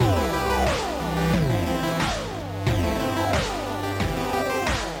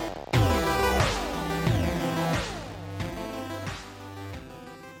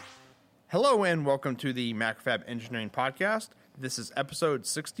Hello and welcome to the MacroFab Engineering Podcast. This is episode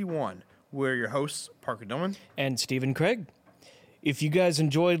 61. We're your hosts, Parker Dillman and Stephen Craig. If you guys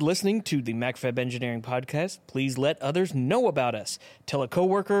enjoyed listening to the MacroFab Engineering Podcast, please let others know about us. Tell a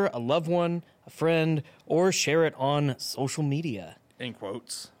coworker, a loved one, a friend, or share it on social media. In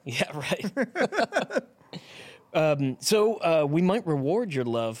quotes. Yeah, right. So we might reward your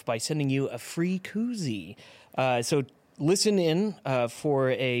love by sending you a free koozie. So listen in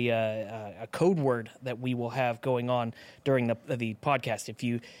for a code word that we will have going on during the podcast. If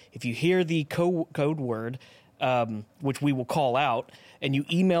you hear the code word, which we will call out, and you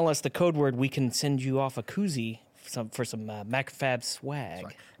email us the code word, we can send you off a koozie for some MacroFab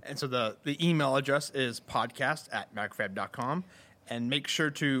swag. And so the email address is podcast@macrofab.com, and make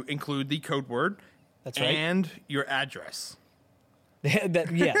sure to include the code word. That's right. And your address.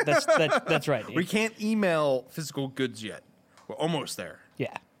 That's right. We can't email physical goods yet. We're almost there.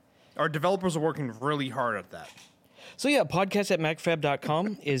 Yeah. Our developers are working really hard at that. So yeah,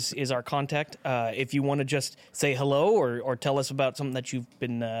 podcast@macrofab.com is our contact. If you want to just say hello or tell us about something that you've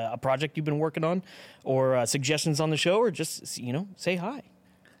been, a project you've been working on, or suggestions on the show, or just, say hi.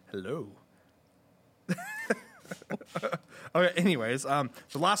 Hello. Okay, anyways, so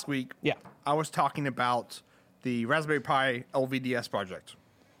last week, I was talking about the Raspberry Pi LVDS project.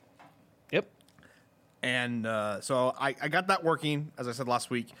 Yep. And so I got that working, as I said last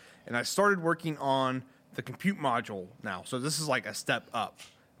week, and I started working on the compute module now. So this is like a step up,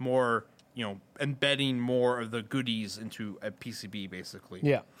 more, embedding more of the goodies into a PCB, basically.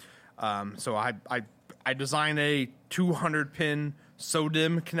 Yeah. So I designed a 200-pin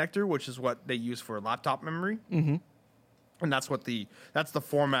SODIMM connector, which is what they use for laptop memory. Mm-hmm. And that's the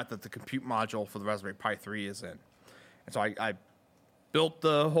format that the compute module for the Raspberry Pi 3 is in. And so I built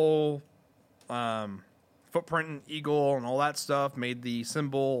the whole footprint and eagle and all that stuff, made the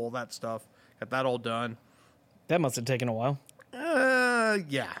symbol, all that stuff, got that all done. That must have taken a while.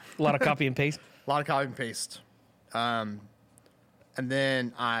 Yeah. A lot of copy and paste. A lot of copy and paste. And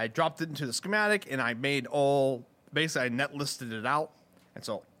then I dropped it into the schematic, and I basically I net listed it out. And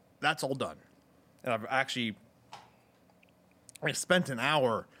so that's all done. And I spent an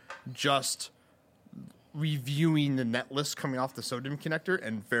hour just reviewing the net list coming off the SODIMM connector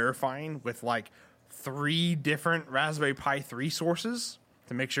and verifying with like 3 different Raspberry Pi 3 sources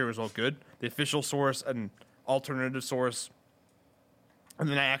to make sure it was all good. The official source and alternative source. And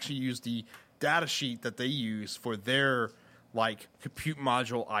then I actually used the data sheet that they use for their like compute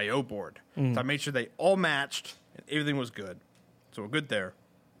module IO board. So I made sure they all matched and everything was good. So we're good there.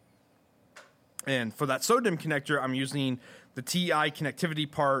 And for that SODIMM connector, I'm using the TI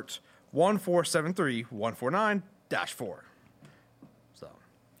connectivity part 1473149-4.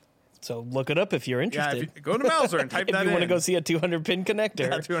 So look it up if you're interested. Yeah, if you go to Mouser and type that in. If you want to go see a 200-pin connector.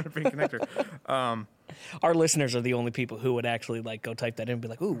 Yeah, 200-pin connector. Our listeners are the only people who would actually go type that in and be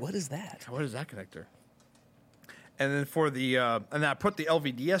like, ooh, what is that? What is that connector? And then for the and I put the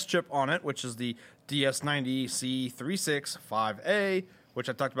LVDS chip on it, which is the DS90C365A, which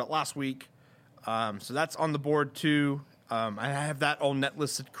I talked about last week. So that's on the board too. I have that all net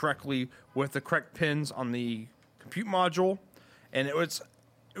listed correctly with the correct pins on the compute module, and it was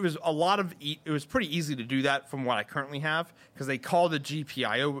a lot of it was pretty easy to do that from what I currently have, because they call the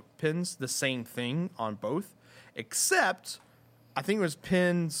GPIO pins the same thing on both, except I think it was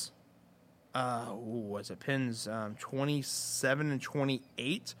pins. Pins 27 and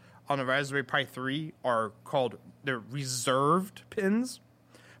 28 on the Raspberry Pi 3 are they're reserved pins,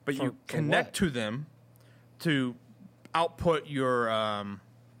 but you connect to them to output your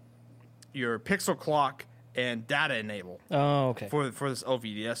pixel clock and data enable. Oh, okay. For this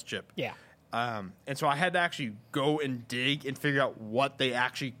LVDS chip. Yeah. And so I had to actually go and dig and figure out what they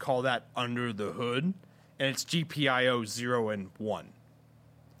actually call that under the hood, and it's GPIO 0 and 1.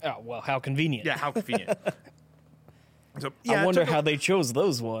 Oh, well, how convenient. Yeah, how convenient. So, yeah, I wonder how they chose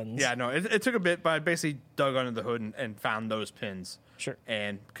those ones. Yeah, no, it took a bit, but I basically dug under the hood and found those pins. Sure.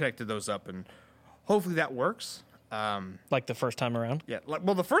 And connected those up, and hopefully that works. Like the first time around? Yeah.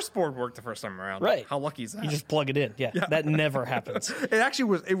 Well, the first board worked the first time around. Right. How lucky is that? You just plug it in. Yeah. That never happens. It actually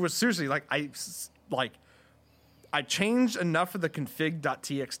was. It was seriously I changed enough of the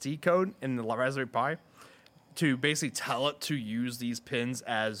config.txt code in the Raspberry Pi to basically tell it to use these pins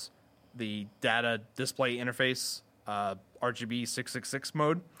as the data display interface RGB 666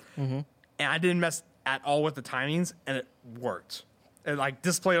 mode. Mm-hmm. And I didn't mess at all with the timings, and it worked. It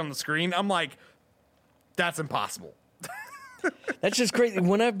displayed on the screen. I'm like, that's impossible. That's just crazy.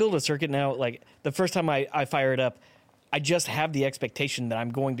 When I build a circuit now, the first time I fire it up, I just have the expectation that I'm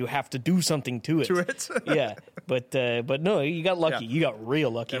going to have to do something to it. To it. Yeah, but no, you got lucky. Yeah. You got real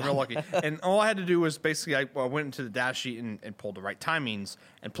lucky. Yeah, real lucky. And all I had to do was basically I went into the dash sheet and pulled the right timings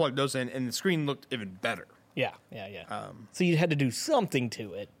and plugged those in, and the screen looked even better. Yeah. So you had to do something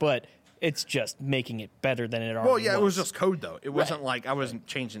to it, but it's just making it better than it already was. Well, yeah, it was just code, though. It wasn't like I wasn't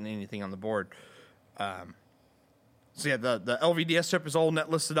changing anything on the board. So, yeah, the LVDS chip is all net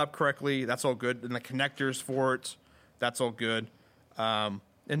listed up correctly. That's all good. And the connectors for it, that's all good. And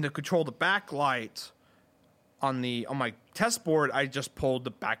to control the backlight on my test board, I just pulled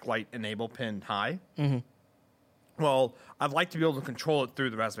the backlight enable pin high. Mm-hmm. Well, I'd like to be able to control it through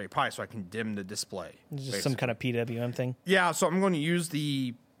the Raspberry Pi so I can dim the display. Just some kind of PWM thing? Yeah, so I'm going to use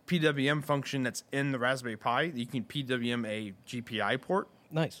the PWM function that's in the Raspberry Pi. You can PWM a GPI port.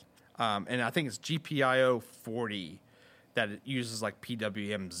 Nice. And I think it's GPIO 40 that it uses like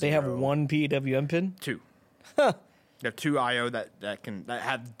PWM 0. They have one PWM pin? 2. They have 2 IO that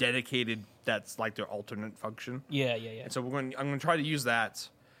have dedicated, that's like their alternate function. Yeah. And so I'm going to try to use that.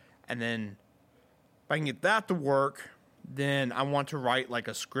 And then if I can get that to work, then I want to write like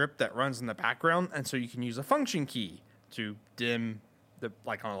a script that runs in the background. And so you can use a function key to dim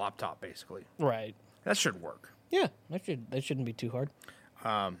like on a laptop, basically. Right. That should work. Yeah, that shouldn't be too hard.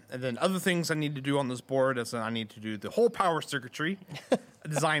 And then other things I need to do on this board is that I need to do the whole power circuitry,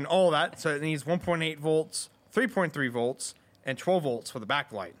 design all that. So it needs 1.8 volts, 3.3 volts, and 12 volts for the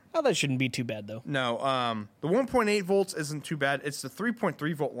backlight. Oh, that shouldn't be too bad, though. No, the 1.8 volts isn't too bad. It's the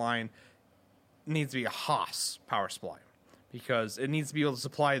 3.3 volt line needs to be a Haas power supply because it needs to be able to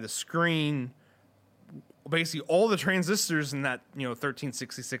supply the screen, basically all the transistors in that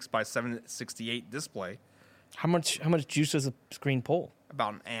 1366 by 768 display. How much juice does the screen pull?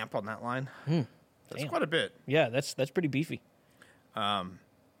 About an amp on that line. That's quite a bit. Yeah, that's pretty beefy.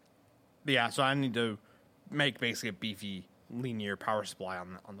 Yeah, so I need to make basically a beefy linear power supply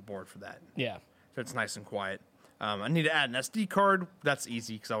on the board for that. Yeah. So it's nice and quiet. I need to add an SD card. That's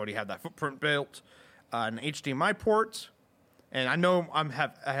easy because I already have that footprint built. An HDMI port. And I know I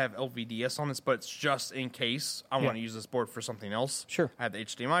have LVDS on this, but it's just in case I want to use this board for something else. Sure. I have the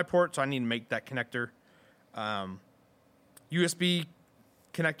HDMI port, so I need to make that connector. USB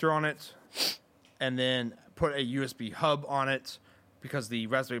connector on it, and then put a USB hub on it because the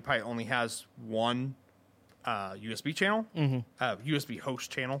Raspberry Pi only has one USB channel, USB host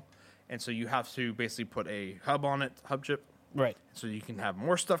channel, and so you have to basically put a hub on it, hub chip, Right. so you can have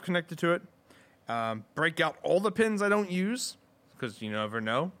more stuff connected to it. Break out all the pins I don't use because you never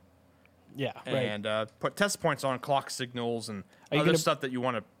know, Yeah. Right. and put test points on clock signals and Are you other gonna- stuff that you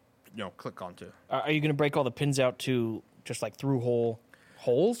want to click onto. Are you going to break all the pins out to just like through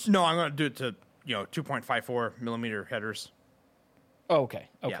holes? No, I'm going to do it to 2.54 millimeter headers. Oh, okay.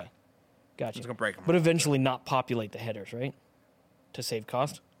 Yeah. Gotcha. It's gonna break 'em. But eventually not populate the headers, right? To save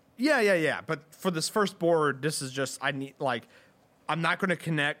cost? Yeah. But for this first board, this is just I'm not going to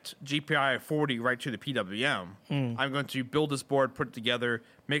connect GPIO 40 right to the PWM. I'm going to build this board, put it together,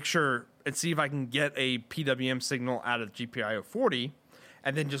 make sure, and see if I can get a PWM signal out of GPIO 40,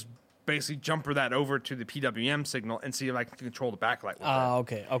 and then just basically jumper that over to the PWM signal and see if I can control the backlight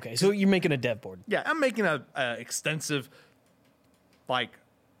with it. Okay. So you're making a dev board. Yeah, I'm making a extensive,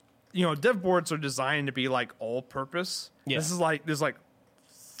 dev boards are designed to be like all purpose. Yeah. This is there's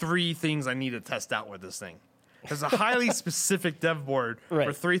 3 things I need to test out with this thing. There's a highly specific dev board for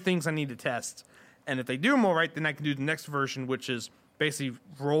Right. 3 things I need to test. And if they do them all right, then I can do the next version, which is basically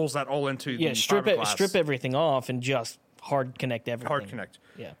rolls that all into the Strip fiberglass. everything off and just hard connect everything. Hard connect.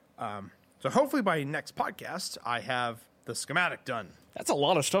 Yeah. So hopefully by next podcast, I have the schematic done. That's a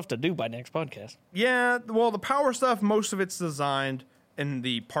lot of stuff to do by next podcast. Yeah, well, the power stuff, most of it's designed in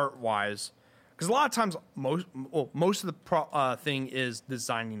the part-wise. Because a lot of times, most of the thing is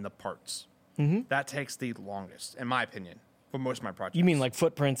designing the parts. Mm-hmm. That takes the longest, in my opinion, for most of my projects. You mean like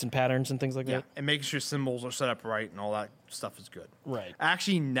footprints and patterns and things like Yeah, that? and making sure symbols are set up right and all that stuff is good. Right.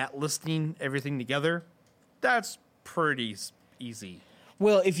 Actually, net listing everything together, that's pretty easy.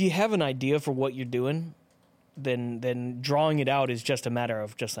 Well, if you have an idea for what you're doing, then drawing it out is just a matter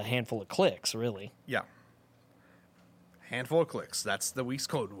of just a handful of clicks, really. Yeah. Handful of clicks. That's the week's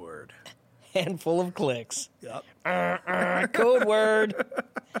code word. Handful of clicks. Yep. Code word.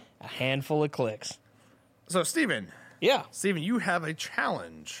 A handful of clicks. So, Steven, Yeah, you have a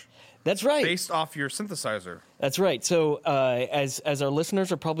challenge that's right. based off your synthesizer. That's right. So, as our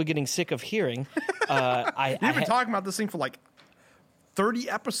listeners are probably getting sick of hearing, You've been talking about this thing for 30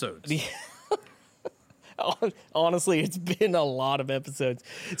 episodes. Honestly, it's been a lot of episodes.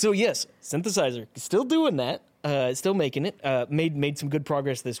 So yes, synthesizer, still doing that. Still making it. Made some good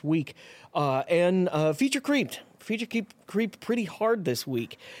progress this week. And feature creeped pretty hard this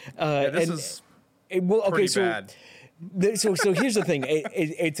week. This is pretty bad. So here's the thing.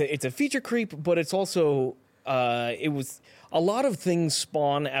 It's a feature creep, but it's also it was a lot of things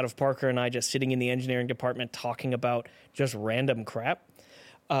spawn out of Parker and I just sitting in the engineering department talking about just random crap.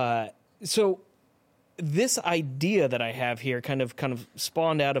 So this idea that I have here kind of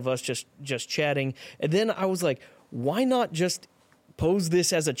spawned out of us just chatting, and then I was like, why not just pose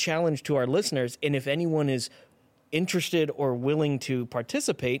this as a challenge to our listeners? And if anyone is interested or willing to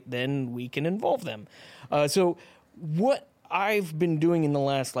participate, then we can involve them. So what I've been doing in the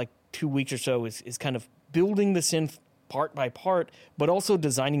last 2 weeks or so is kind of building the synth part by part, but also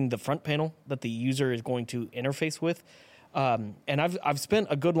designing the front panel that the user is going to interface with. And I've spent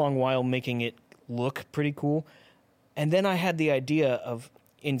a good long while making it look pretty cool. And then I had the idea of,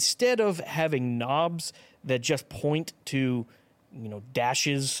 instead of having knobs that just point to,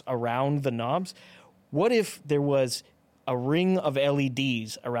 dashes around the knobs, what if there was a ring of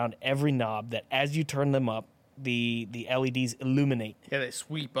LEDs around every knob that as you turn them up, the LEDs illuminate. Yeah, they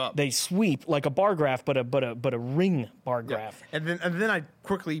sweep up. They sweep like a bar graph, but a ring bar graph. And then I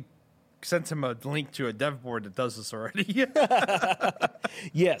quickly sent him a link to a dev board that does this already.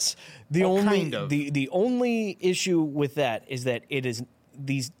 Yes. The only issue with that is that it is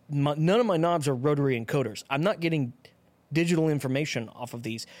none of my knobs are rotary encoders. I'm not getting digital information off of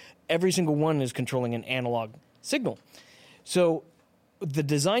these. Every single one is controlling an analog signal. So the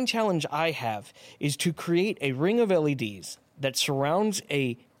design challenge I have is to create a ring of LEDs that surrounds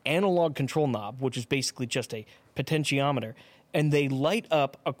a analog control knob, which is basically just a potentiometer, and they light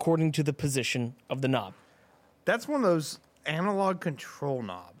up according to the position of the knob. That's one of those analog control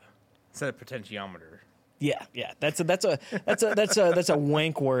knob instead of potentiometer. Yeah. That's a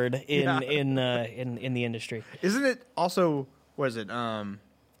wank word in the industry. Isn't it also, what is it?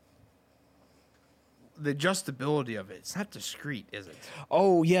 The adjustability of it. It's not discrete, is it?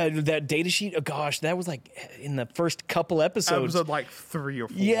 Oh yeah, that data sheet. Oh gosh, that was in the first couple episodes. Episode 3 or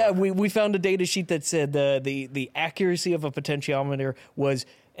 4. Yeah, we found a data sheet that said the accuracy of a potentiometer was,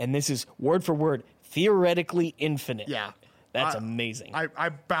 and this is word for word, theoretically infinite. Yeah. That's amazing. I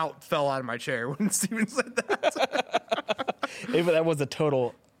about fell out of my chair when Steven said that. That was a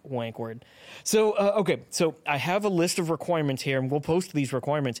total wank word. So, okay, so I have a list of requirements here, and we'll post these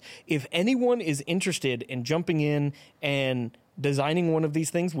requirements. If anyone is interested in jumping in and designing one of these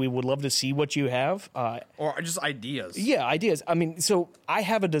things, we would love to see what you have. Or just ideas. Yeah, ideas. I mean, so I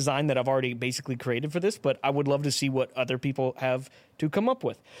have a design that I've already basically created for this, but I would love to see what other people have to come up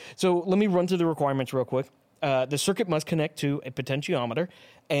with. So let me run through the requirements real quick. The circuit must connect to a potentiometer,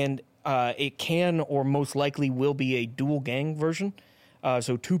 and it can or most likely will be a dual gang version.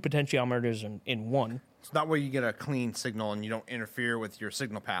 So 2 potentiometers in one. So that way you get a clean signal and you don't interfere with your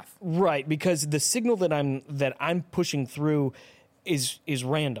signal path. Right, because the signal that I'm pushing through is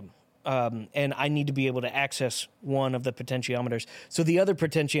random. And I need to be able to access one of the potentiometers. So the other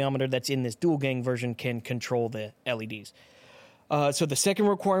potentiometer that's in this dual gang version can control the LEDs. So the second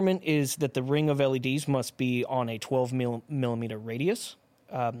requirement is that the ring of LEDs must be on a 12 millimeter radius.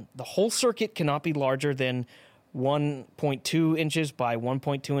 The whole circuit cannot be larger than 1.2 inches by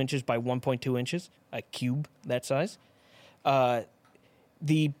 1.2 inches by 1.2 inches, a cube that size.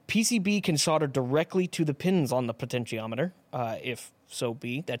 The PCB can solder directly to the pins on the potentiometer, if so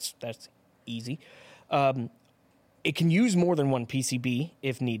be. That's easy. It can use more than one PCB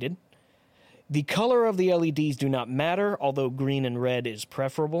if needed. The color of the LEDs do not matter, although green and red is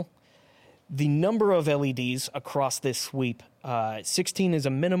preferable. The number of LEDs across this sweep, 16 is a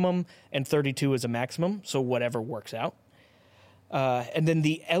minimum and 32 is a maximum, so whatever works out. And then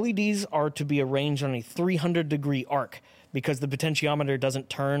the LEDs are to be arranged on a 300-degree arc, because the potentiometer doesn't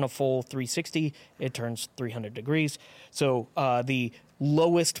turn a full 360, it turns 300 degrees. So the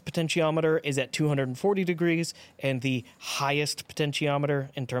lowest potentiometer is at 240 degrees, and the highest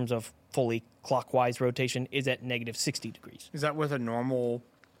potentiometer in terms of fully clockwise rotation is at negative 60 degrees. Is that with a normal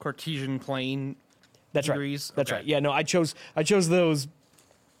Cartesian plane That's degrees? Right. That's right. Yeah, no, I chose those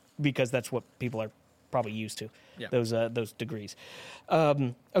because that's what people are probably used to. Yeah. Those degrees.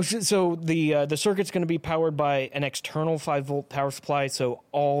 So the circuit's going to be powered by an external 5-volt power supply. So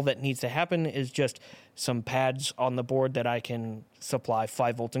all that needs to happen is just some pads on the board that I can supply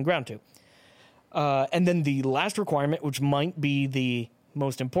 5 volts and ground to. And then the last requirement, which might be the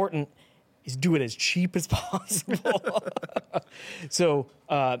most important, is do it as cheap as possible. So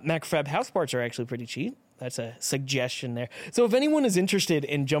Macrofab house parts are actually pretty cheap. That's a suggestion there. So if anyone is interested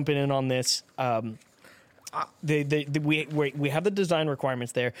in jumping in on this, We have the design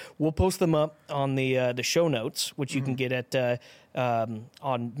requirements there. We'll post them up on the show notes, which you can get at on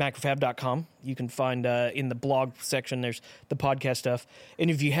macrofab.com. You can find in the blog section, there's the podcast stuff. And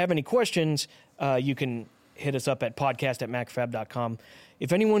if you have any questions, you can hit us up at podcast@macrofab.com.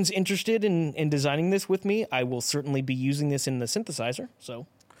 If anyone's interested in designing this with me, I will certainly be using this in the synthesizer, so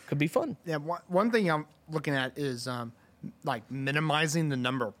could be fun. Yeah, one thing I'm looking at is like minimizing the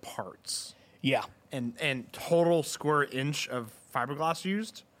number of parts. Yeah. And total square inch of fiberglass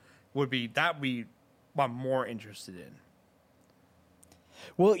used would be what I'm more interested in.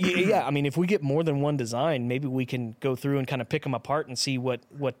 Well, yeah. I mean, if we get more than one design, maybe we can go through and kind of pick them apart and see what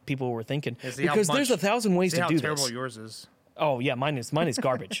people were thinking. Because there's 1,000 ways to do this. How terrible yours is. Oh yeah, mine is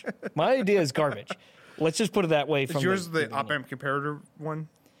garbage. My idea is garbage. Let's just put it that way. Is yours the op amp comparator one?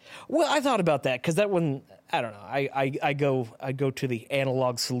 Well, I thought about that because that one, I don't know. I go to the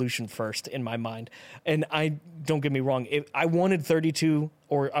analog solution first in my mind, and don't get me wrong. I wanted 31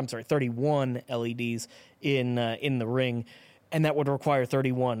 LEDs in the ring, and that would require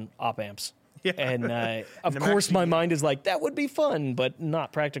 31 op amps. Yeah. And of course, my mind is like that would be fun, but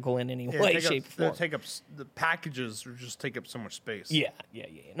not practical in any way, shape, or form. The packages just take up so much space. Yeah.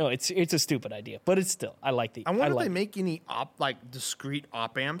 No, it's a stupid idea, but it's still I like the. I wonder if they make any discrete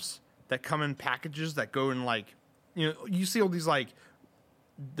op amps that come in packages that go in you see all these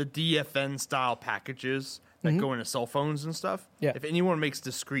the DFN style packages that go into cell phones and stuff. Yeah. If anyone makes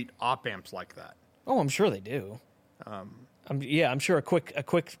discrete op amps like that. Oh, I'm sure they do. I'm sure a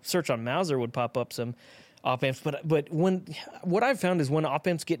quick search on Mouser would pop up some op amps, but what I've found is when op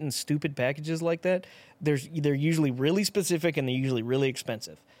amps get in stupid packages like that, they're usually really specific and they're usually really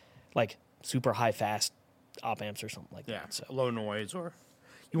expensive, like super high fast op amps or something like that. So low noise or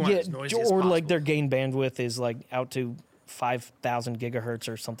you want as noisy as or possible. like their gain bandwidth is out to 5,000 gigahertz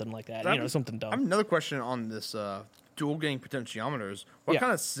or something like that. Something dumb. I have another question on this dual gain potentiometers. What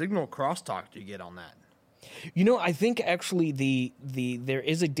kind of signal crosstalk do you get on that? I think actually there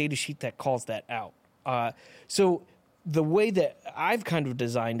is a data sheet that calls that out. So the way that I've kind of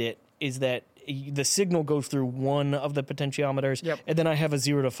designed it is that the signal goes through one of the potentiometers, and then I have a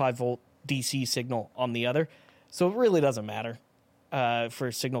 0 to 5 volt DC signal on the other. So it really doesn't matter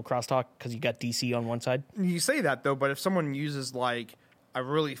for signal crosstalk because you got DC on one side. You say that though, but if someone uses a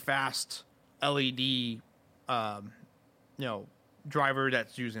really fast LED, driver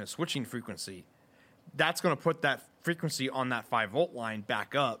that's using a switching frequency, that's going to put that frequency on that 5 volt line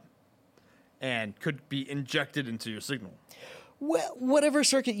back up and could be injected into your signal. Well, whatever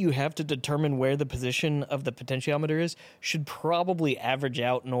circuit you have to determine where the position of the potentiometer is should probably average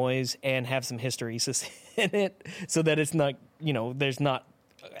out noise and have some hysteresis in it so that it's not, there's not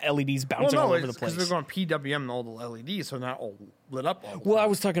LEDs bouncing all over the place. Because they're going PWM all the LEDs, so not all lit up all the Well, time. I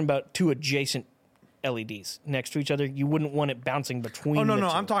was talking about two adjacent LEDs next to each other. You wouldn't want it bouncing between the two.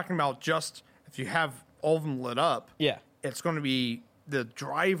 I'm talking about just if you have all of them lit up, it's going to be the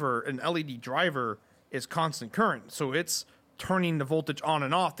driver, an LED driver is constant current. So it's turning the voltage on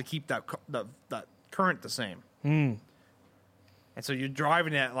and off to keep that current the same. And so you're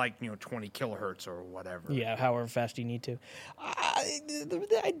driving at 20 kilohertz or whatever. Yeah, however fast you need to.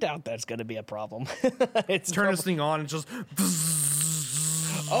 I doubt that's going to be a problem. Turn this thing on and just...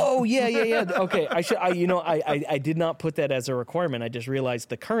 Oh yeah. Okay, I did not put that as a requirement. I just realized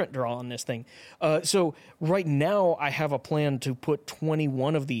the current draw on this thing. So right now I have a plan to put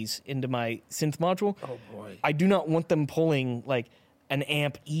 21 of these into my synth module. Oh boy! I do not want them pulling an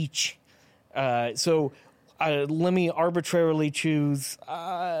amp each. So let me arbitrarily choose.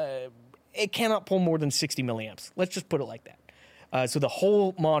 It cannot pull more than 60 milliamps. Let's just put it like that. So the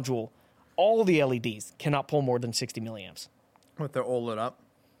whole module, all the LEDs cannot pull more than 60 milliamps. If they're all lit up.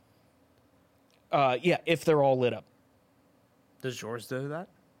 Yeah, if they're all lit up. Does yours do that?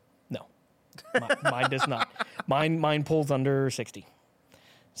 No, mine does not. Mine pulls under 60.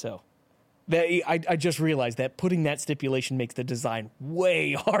 So, I just realized that putting that stipulation makes the design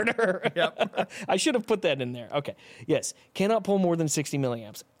way harder. Yep. I should have put that in there. Okay. Yes, cannot pull more than 60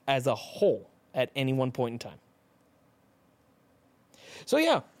 milliamps as a whole at any one point in time. So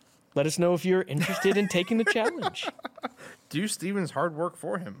yeah, let us know if you're interested in taking the challenge. Do Steven's hard work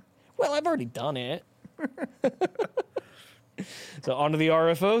for him. Well, I've already done it. So on to the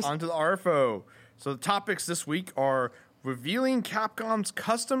RFOs. On to the RFO. So the topics this week are revealing Capcom's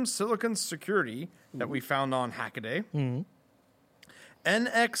custom silicon security that we found on Hackaday. Mm-hmm.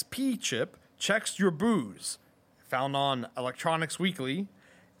 NXP chip checks your booze, found on Electronics Weekly.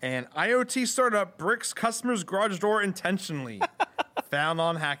 And IoT startup bricks customers' garage door intentionally, found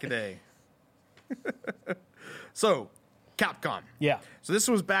on Hackaday. So, Capcom. Yeah. So this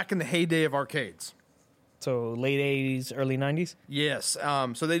was back in the heyday of arcades. So late 80s, early 90s? Yes.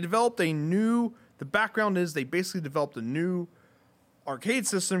 So they developed the background is they basically developed a new arcade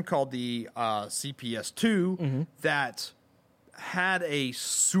system called the CPS2 that had a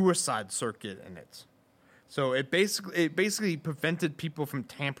suicide circuit in it. So it basically prevented people from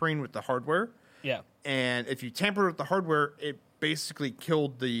tampering with the hardware. Yeah. And if you tampered with the hardware, it basically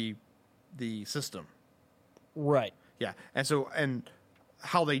killed the system. Right. Yeah. And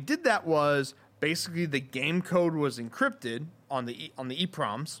how they did that was basically the game code was encrypted on the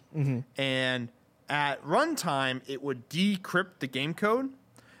EPROMs, and at runtime it would decrypt the game code,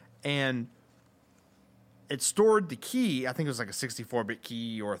 and it stored the key. I think it was like a 64-bit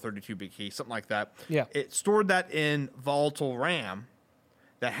key or a 32-bit key, something like that. Yeah. It stored that in volatile RAM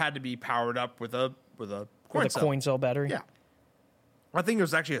that had to be powered up with a coin With a cell. coin cell battery? Yeah. I think it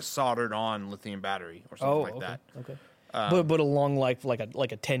was actually a soldered-on lithium battery or something like okay. that. Okay. But a long life, like a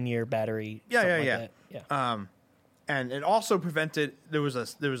 10-year battery. Yeah, something yeah, like that. Yeah. And it also prevented there was a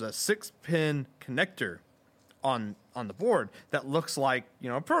 6-pin connector on the board that looks like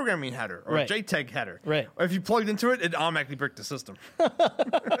a programming header or Right. a JTAG header. Right. Or if you plugged into it, it automatically bricked the system.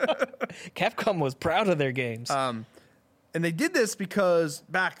 Capcom was proud of their games. And they did this because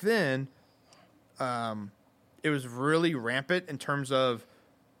back then, it was really rampant in terms of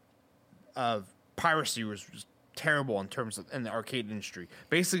piracy was just terrible in the arcade industry.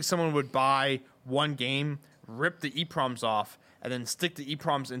 Basically, someone would buy one game, rip the EPROMs off, and then stick the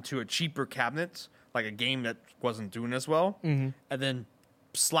EPROMs into a cheaper cabinet, like a game that wasn't doing as well, and then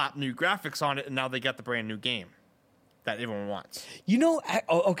slap new graphics on it, and now they got the brand new game that everyone wants.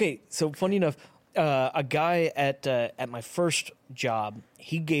 Okay, so funny enough, a guy at my first job,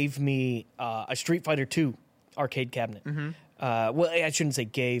 he gave me a Street Fighter II arcade cabinet. Well, I shouldn't say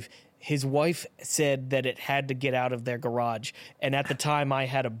gave. His wife said that it had to get out of their garage, and at the time I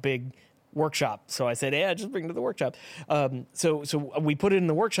had a big workshop, so I said, "Yeah, just bring it to the workshop." So we put it in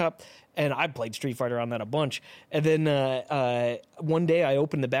the workshop, and I played Street Fighter on that a bunch. And then one day I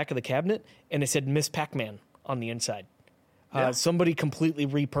opened the back of the cabinet, and it said Miss Pac-Man on the inside. Yeah. Somebody completely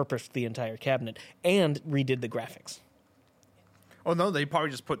repurposed the entire cabinet and redid the graphics. Oh no, they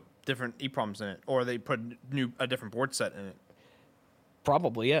probably just put different EPROMs in it, or they put a different board set in it.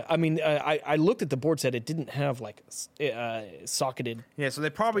 Probably, yeah. I mean, I looked at the board set. It didn't have like socketed. Yeah, so they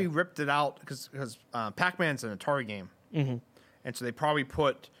probably ripped it out because Pac-Man's an Atari game, and so they probably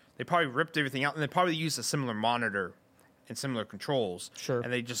ripped everything out, and they probably used a similar monitor and similar controls. Sure.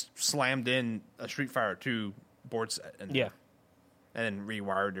 And they just slammed in a Street Fighter 2 board set, and then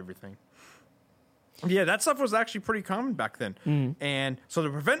rewired everything. Yeah, that stuff was actually pretty common back then, and so to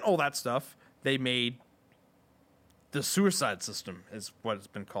prevent all that stuff, they made the suicide system, is what it's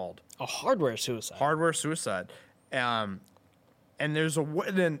been called. A hardware suicide. Hardware suicide. And there's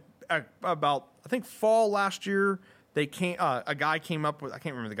about, I think, fall last year, a guy came up with, I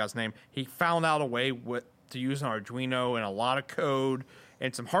can't remember the guy's name. He found out a way to use an Arduino and a lot of code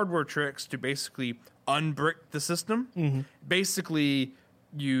and some hardware tricks to basically unbrick the system. Basically,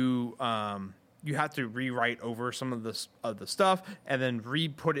 you have to rewrite over some of the stuff and then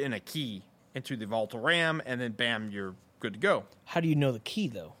re-put it in a key into the volatile RAM, and then bam, you're good to go. How do you know the key,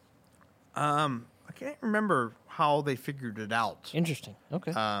 though? I can't remember how they figured it out. Interesting.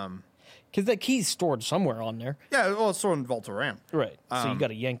 Okay. Because that key's stored somewhere on there. Yeah, well, it's stored in volatile RAM. Right. So you got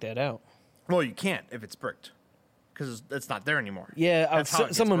to yank that out. Well, you can't if it's bricked, because it's not there anymore. Yeah, That's how it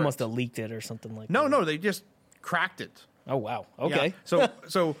gets someone bricked. must have leaked it or something like that. No, they just cracked it. Oh, wow. Yeah. Okay.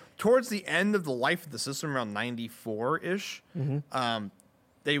 So towards the end of the life of the system, around 94-ish,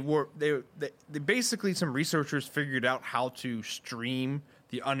 they basically, some researchers figured out how to stream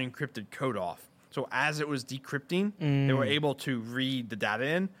the unencrypted code off. So as it was decrypting, they were able to read the data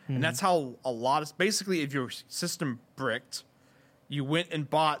in, and that's how a lot of, basically, if your system bricked, you went and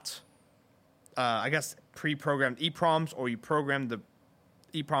bought, I guess, pre-programmed EPROMs, or you programmed the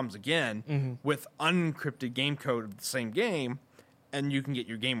EPROMs again with unencrypted game code of the same game, and you can get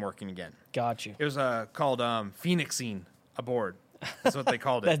your game working again. Got you. It was called Phoenixing a board. That's what they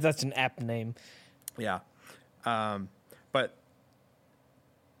called it. That's an app name. Yeah. But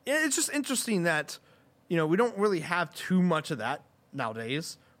it's just interesting that, we don't really have too much of that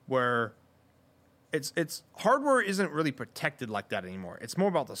nowadays, where it's hardware isn't really protected like that anymore. It's more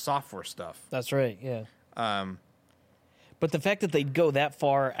about the software stuff. That's right, yeah. But the fact that they'd go that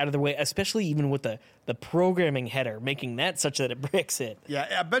far out of their way, especially even with the programming header, making that such that it bricks it. Yeah,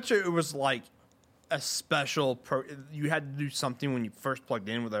 I bet you it was like a special you had to do something when you first plugged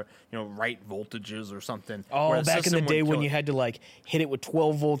in with right voltages or something. Oh, back in the day when you had to hit it with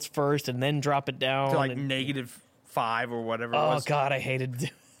 12 volts first and then drop it down to -5 or whatever it oh was. God, I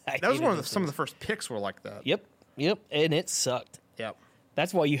hated That was hated one of those some of things. the first picks were like that. Yep, and it sucked. Yep.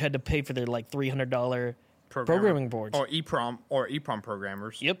 That's why you had to pay for their like $300 programming boards. or EEPROM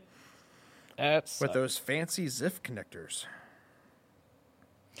programmers. Yep. That With sucked. those fancy ZIF connectors.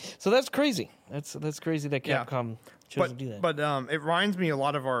 So that's crazy. That's crazy that Yeah. Capcom chose to do that. But it reminds me a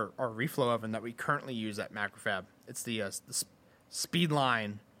lot of our reflow oven that we currently use at Macrofab. It's the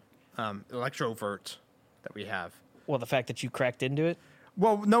Speedline Electrovert that we have. Well, the fact that you cracked into it.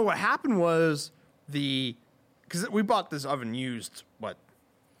 Well, no, what happened was because we bought this oven used,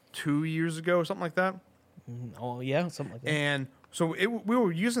 2 years ago or something like that? Oh yeah, something like that. And so we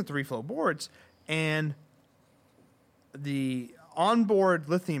were using 3-flow boards, and the onboard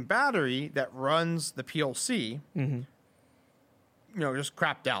lithium battery that runs the PLC, just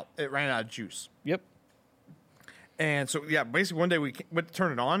crapped out. It ran out of juice. Yep. And so, yeah, basically one day we went to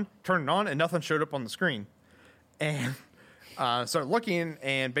turn it on, and nothing showed up on the screen. And started looking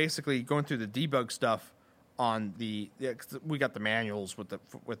and basically going through the debug stuff on 'cause we got the manuals with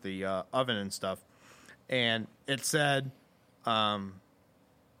the oven and stuff. And it said, it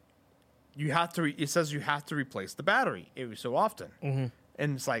says you have to replace the battery every so often. Mm-hmm.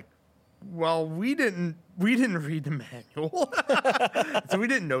 And it's like, well, we didn't read the manual. So we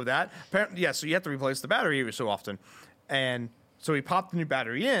didn't know that. Apparently, yeah, so you have to replace the battery every so often. And so we popped the new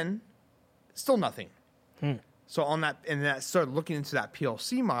battery in, still nothing. So on that, and then I started looking into that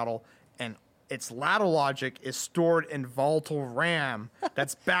PLC model, and its ladder logic is stored in volatile RAM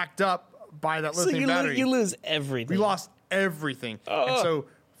that's backed up by that So lithium battery. you lose everything. We lost everything. And so,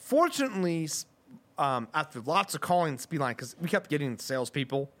 fortunately, after lots of calling Speedline, because we kept getting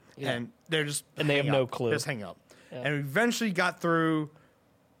salespeople, and they're just And they have no clue. Just hang up. And we eventually got through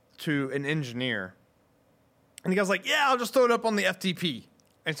to an engineer, and the guy's like, "Yeah, I'll just throw it up on the FTP."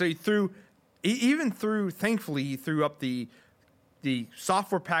 And so thankfully, he threw up the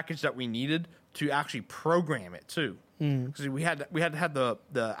software package that we needed to actually program it too. Because we had to have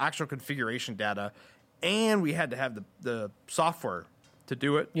the actual configuration data, and we had to have the software to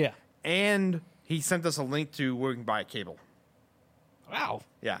do it. Yeah. And he sent us a link to where we can buy a cable. Wow.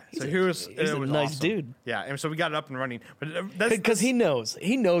 Yeah. He's So a- it was he's a nice awesome. dude. Yeah. And so we got it up and running. But that's Because he knows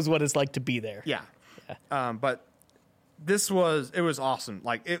what it's like to be there. yeah. But it was awesome.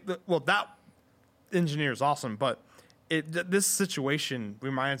 Like that engineer is awesome, but this situation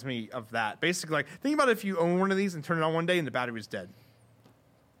reminds me of that. Basically, like, think about if you own one of these and turn it on one day and the battery was dead.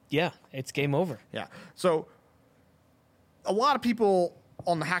 Yeah, it's game over. Yeah. So a lot of people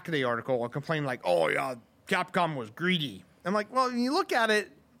on the Hackaday article are complaining like, "Oh yeah, Capcom was greedy." I'm like, well, when you look at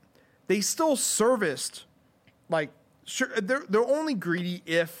it, they still serviced. Like, sure, they're only greedy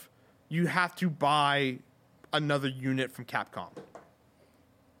if you have to buy another unit from Capcom.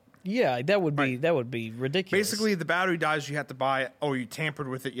 Yeah, that would be ridiculous. Basically, the battery dies, you have to buy it, or you tampered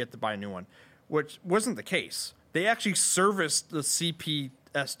with it, you have to buy a new one, which wasn't the case. They actually serviced the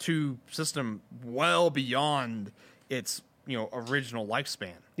CPS2 system well beyond its original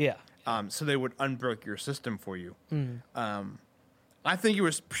lifespan. Yeah. So they would unbreak your system for you. I think it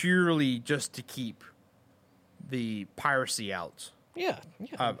was purely just to keep the piracy out. Yeah.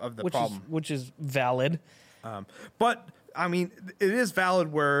 Of the problem. which is valid. But I mean, it is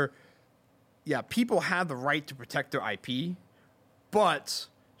valid where, people have the right to protect their IP, but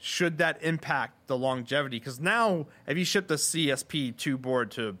should that impact the longevity? Because now, if you ship the CSP2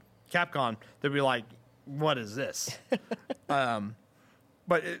 board to Capcom, they'll be like, "What is this?"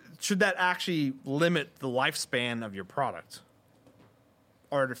 But should that actually limit the lifespan of your product,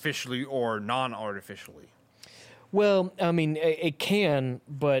 artificially or non-artificially? Well, I mean, it can,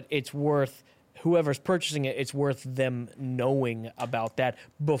 but it's worth whoever's purchasing it. It's worth them knowing about that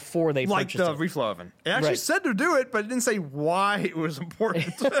before they Like purchase the it. reflow oven. It actually Right. said to do it, but it didn't say why it was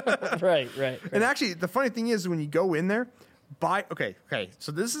important. Right. And actually, the funny thing is, when you go in there, okay.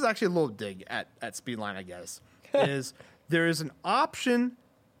 So this is actually a little dig at Speedline, I guess. Is there is an option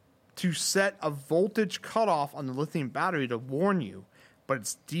to set a voltage cutoff on the lithium battery to warn you, but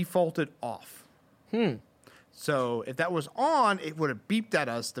it's defaulted off. So if that was on, it would have beeped at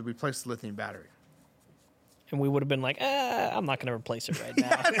us to replace the lithium battery. And we would have been like, I'm not going to replace it right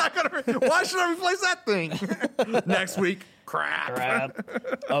now. I'm not gonna why should I replace that thing? Next week, crap.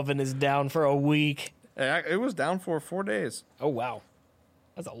 Crap. Oven is down for a week. It was down for 4 days. Oh, wow.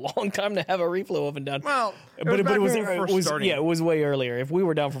 That's a long time to have a reflow oven down. Well, but it back was, when we were first starting. it was way earlier. If we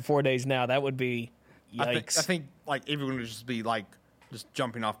were down for 4 days now, that would be yikes. I think like everyone would just be like just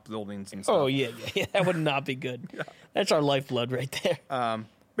jumping off buildings and stuff. Oh, yeah. That would not be good. That's our lifeblood right there.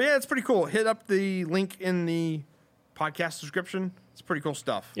 But yeah, it's pretty cool. Hit up the link in the podcast description. It's pretty cool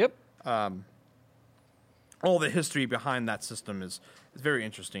stuff. Yep. all the history behind that system is very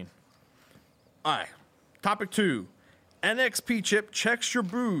interesting. All right, topic 2, NXP chip checks your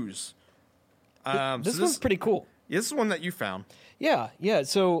booze. This one's pretty cool. This is one that you found. Yeah.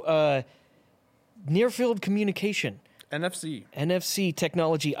 So near field communication, NFC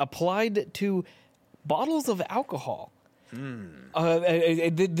technology applied to bottles of alcohol.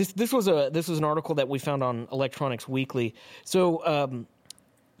 This was an article that we found on Electronics Weekly. So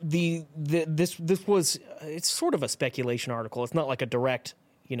this was, it's sort of a speculation article. It's not like a direct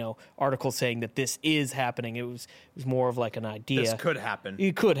article saying that this is happening. It was more of like an idea. This could happen.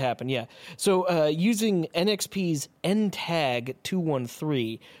 It could happen, yeah. So using NXP's NTAG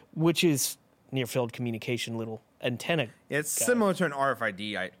 213, which is near field communication little antenna. It's similar to an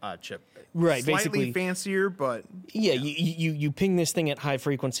RFID chip. Right, Slightly basically fancier, but yeah. You ping this thing at high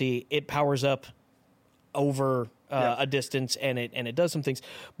frequency, it powers up over a distance, and it does some things.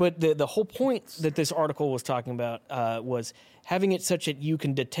 But the whole point that this article was talking about was having it such that you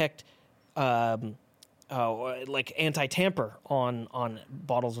can detect like anti-tamper on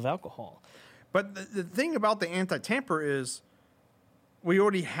bottles of alcohol. But the thing about the anti-tamper is we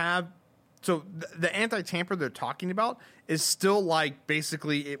already have. So the anti-tamper they're talking about is still like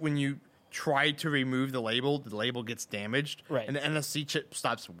basically when you try to remove the label gets damaged, right, and the NFC chip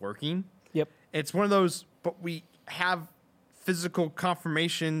stops working. Yep, it's one of those. But we have physical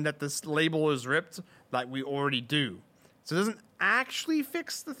confirmation that this label is ripped, like we already do. So it doesn't actually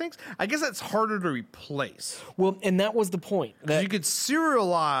fix the things. I guess that's harder to replace. Well, and that was the point. That you could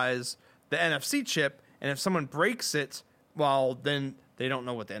serialize the NFC chip, and if someone breaks it, well, then they don't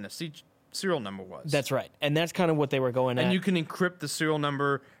know what the NFC serial number was. That's right. And that's kind of what they were going at. And you can encrypt the serial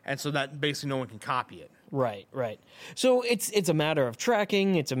number, and so that basically no one can copy it. Right. So it's a matter of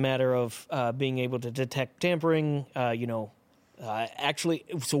tracking. It's a matter of being able to detect tampering. Actually,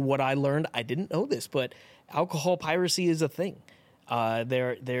 so what I learned, I didn't know this, but alcohol piracy is a thing.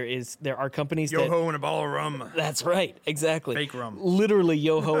 There are companies Yo-ho and a bottle of rum. That's right. Exactly. Fake rum. Literally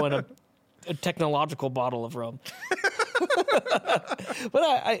yo-ho and a technological bottle of rum. But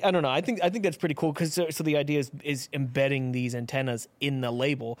I don't know. I think that's pretty cool because so the idea is embedding these antennas in the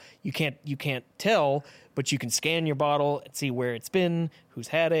label. You can't tell, but you can scan your bottle and see where it's been, who's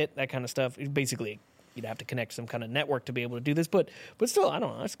had it, that kind of stuff. Basically, you'd have to connect some kind of network to be able to do this, but still, I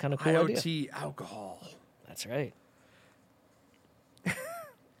don't know. That's kind of cool IoT idea. alcohol. That's right.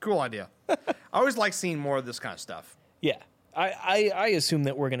 Cool idea. I always like seeing more of this kind of stuff. Yeah. I assume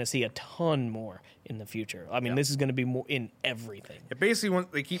that we're going to see a ton more in the future. I mean, this is going to be more in everything. It basically,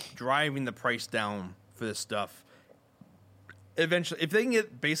 they keep driving the price down for this stuff. Eventually, if they can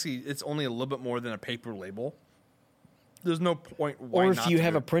get basically, it's only a little bit more than a paper label. There's no point. Why Or if not you to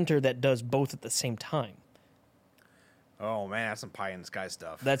have do a printer that does both at the same time. Oh man, that's some pie in the sky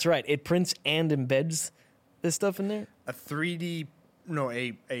stuff. That's right. It prints and embeds this stuff in there. A 3D,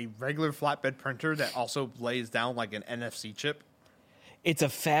 a regular flatbed printer that also lays down like an NFC chip. It's a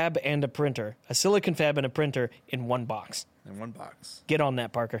fab and a printer, a silicon fab and a printer in one box. In one box. Get on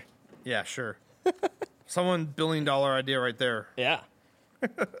that, Parker. Yeah, sure. Someone $1 billion idea right there. Yeah.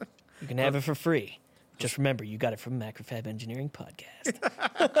 You can have it for free. Just remember, you got it from Macrofab Engineering Podcast.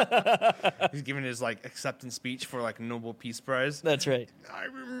 He's giving his acceptance speech for a Nobel Peace Prize. That's right. I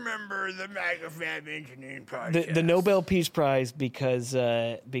remember the Macrofab Engineering Podcast. The Nobel Peace Prize because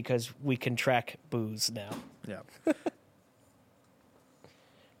we can track booze now. Yeah.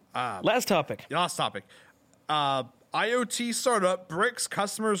 Last topic. Last topic. IoT startup bricks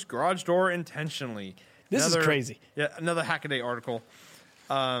customers' garage door intentionally. This is crazy. Yeah, another Hackaday article.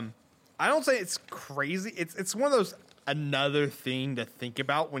 I don't say it's crazy. It's one of those another thing to think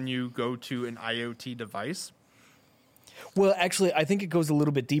about when you go to an IoT device. Well, actually, I think it goes a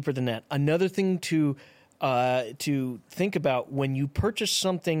little bit deeper than that. Another thing to think about when you purchase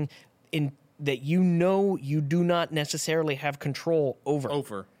something that you do not necessarily have control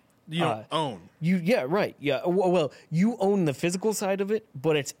over. You don't own. Right. Yeah. Well, you own the physical side of it,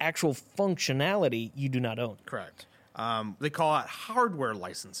 but its actual functionality you do not own. Correct. They call it hardware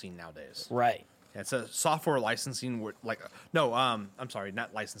licensing nowadays. Right. It's a software licensing, I'm sorry,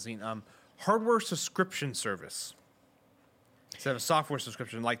 not licensing. Hardware subscription service. Instead of a software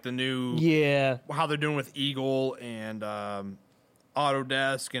subscription, like the new, how they're doing with Eagle and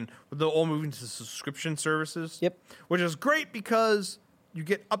Autodesk, and they're all moving to subscription services. Yep. Which is great because you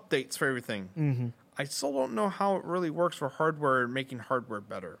get updates for everything. Mm-hmm. I still don't know how it really works for hardware and making hardware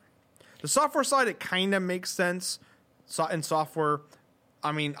better. The software side, it kind of makes sense. In software,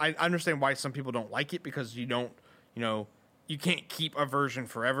 I mean, I understand why some people don't like it because you can't keep a version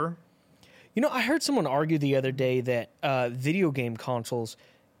forever. I heard someone argue the other day that video game consoles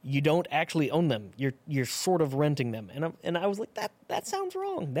you don't actually own them. You're sort of renting them. And I was like, that sounds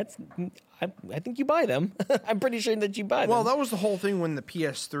wrong. I think you buy them. I'm pretty sure that you buy them. Well, that was the whole thing when the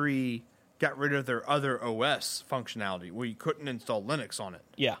PS3 got rid of their other OS functionality, where you couldn't install Linux on it.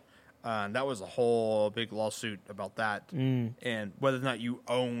 Yeah. And that was a whole big lawsuit about that, and whether or not you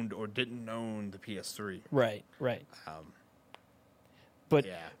owned or didn't own the PS3. Right. But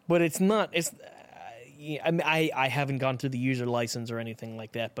yeah. but it's not. It's. I mean, I haven't gone through the user license or anything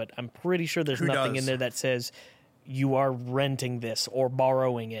like that, but I'm pretty sure there's Who nothing does? in there that says you are renting this or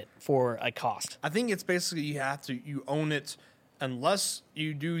borrowing it for a cost. I think it's basically you own it unless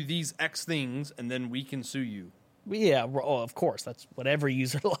you do these X things, and then we can sue you. Yeah, of course. That's whatever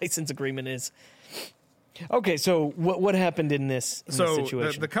user license agreement is. Okay, so what happened in this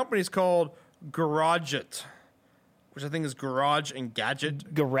situation? The company's called Garaget, which I think is Garage and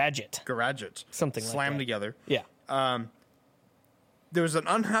Gadget. Garaget. Something like Slammed that. together. Yeah. There was an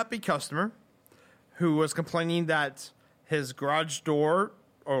unhappy customer who was complaining that his garage door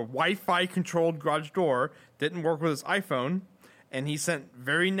or Wi-Fi controlled garage door didn't work with his iPhone, and he sent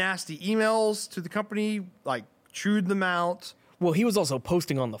very nasty emails to the company, like chewed them out, Well, he was also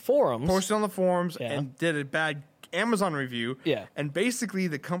posting on the forums. posted on the forums, Yeah. and did a bad Amazon review. Yeah. And basically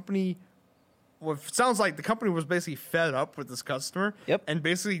the company, well, it sounds like the company was basically fed up with this customer. Yep. And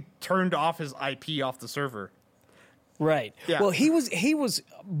basically turned off his IP off the server. Right. Yeah. Well, he was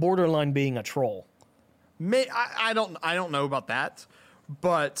borderline being a troll. I don't know about that,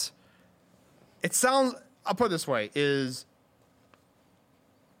 but it sounds. I'll put it this way: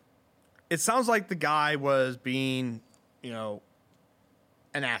 it sounds like the guy was being, an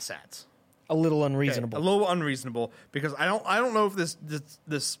asshat. A little Okay, unreasonable. a little unreasonable, because I don't know if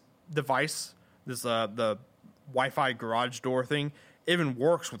this device, the Wi-Fi garage door thing, even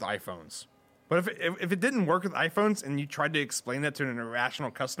works with iPhones. But if it didn't work with iPhones and you tried to explain that to an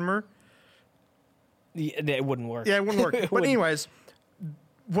irrational customer, It wouldn't work. yeah, it wouldn't work. But wouldn't. anyways,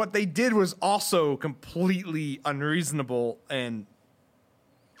 what they did was also completely unreasonable and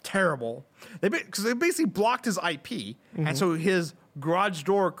terrible. Because they basically blocked his IP, and so his garage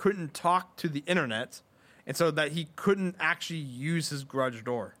door couldn't talk to the internet, and so that he couldn't actually use his garage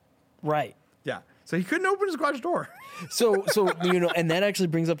door. Right. Yeah, so he couldn't open his garage door. So and that actually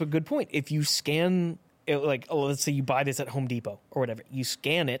brings up a good point. If you scan, let's say you buy this at Home Depot or whatever, you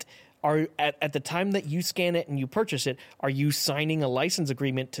scan it. Are at the time that you scan it and you purchase it, are you signing a license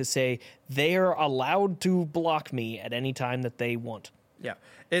agreement to say they are allowed to block me at any time that they want? Yeah,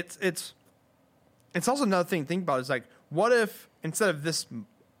 it's also another thing to think about is like, what if instead of this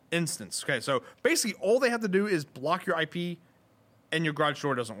instance, okay, so basically all they have to do is block your IP, and your garage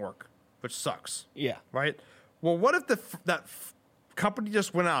door doesn't work, which sucks. Yeah. Right? Well, what if that company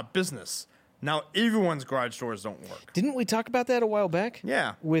just went out of business? Now everyone's garage doors don't work. Didn't we talk about that a while back?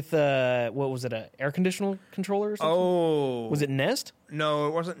 Yeah. With what was it, a air conditioner controller or something? Oh. Was it Nest? No,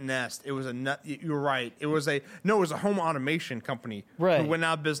 it wasn't Nest. It was you're right. It was a home automation company Right. who went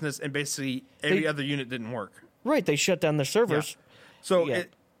out of business, and basically every other unit didn't work. Right, they shut down their servers. So Yeah.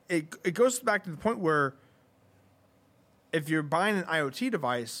 it goes back to the point where if you're buying an IoT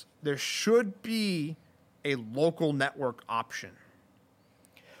device, there should be a local network option.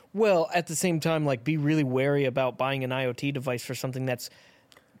 Well, at the same time, be really wary about buying an IoT device for something that's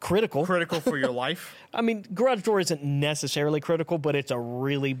critical. Critical for your life. I mean, garage door isn't necessarily critical, but it's a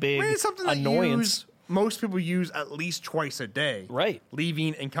really big I mean, it's something that annoyance. most people use at least twice a day. Right.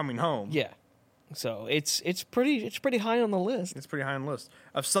 Leaving and coming home. Yeah. So it's pretty high on the list. It's pretty high on the list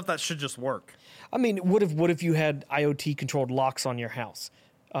of stuff that should just work. I mean, what if you had IoT controlled locks on your house?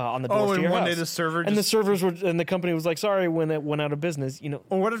 On the doors to and your one house. day the server and the servers were, and the company was like, sorry, when it went out of business,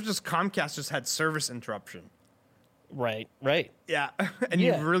 Or what if just Comcast just had service interruption? Right. Yeah. And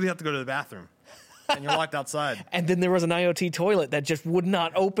Yeah. you really have to go to the bathroom. And you're locked outside. And then there was an IoT toilet that just would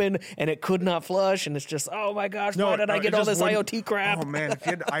not open and it could not flush, and it's just, oh my gosh, why did I get it all just this wouldn't- IoT crap? Oh man, if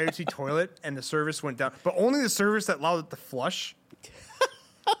you had an IoT toilet and the service went down, but only the service that allowed it to flush,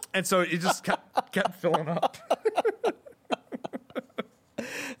 and so it just kept filling up.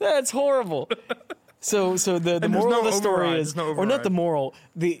 That's horrible. So the there's moral no of the story override, is, there's no or not the override. moral,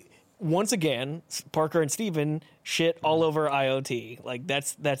 once again, Parker and Steven shit all over IoT.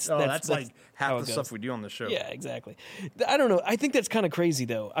 That's That's like how half it the goes. stuff we do on the show. Yeah, exactly. I don't know. I think that's kind of crazy,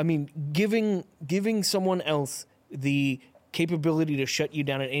 though. I mean, giving someone else the capability to shut you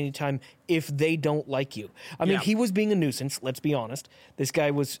down at any time if they don't like you. I mean, Yeah. he was being a nuisance. Let's be honest. This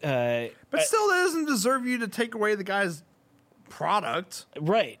guy was But still, that doesn't deserve you to take away the guy's product.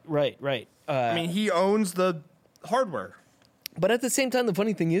 right. I mean, he owns the hardware. But at the same time, the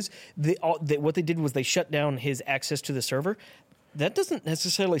funny thing is, what they did was they shut down his access to the server. that doesn't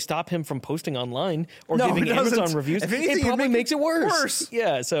necessarily stop him from posting online or No, giving it doesn't. Amazon reviews. If anything, it probably it'd make makes it it worse. worse.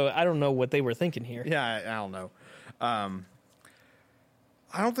 Yeah, so I don't know what they were thinking here. Yeah, I don't know.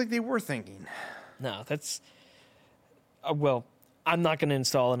 I don't think they were thinking. No, that's well. I'm not going to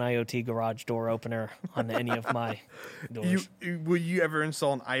install an IoT garage door opener on any of my doors. Will you ever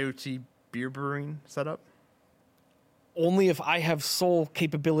install an IoT beer brewing setup? Only if I have sole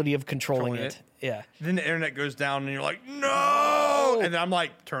capability of controlling Controlling it. Yeah. Then the internet goes down, and you're like, no! And then I'm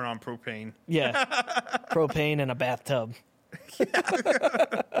like, turn on propane. Yeah. Propane and a bathtub.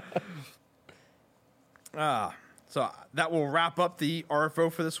 So that will wrap up the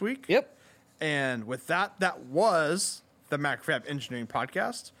RFO for this week. Yep. And with that, that was the MacroFab Engineering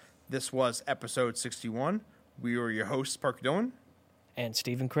Podcast. This was episode 61. We were your hosts, Parker Dillon. And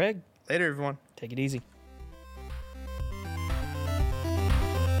Stephen Craig. Later, everyone. Take it easy.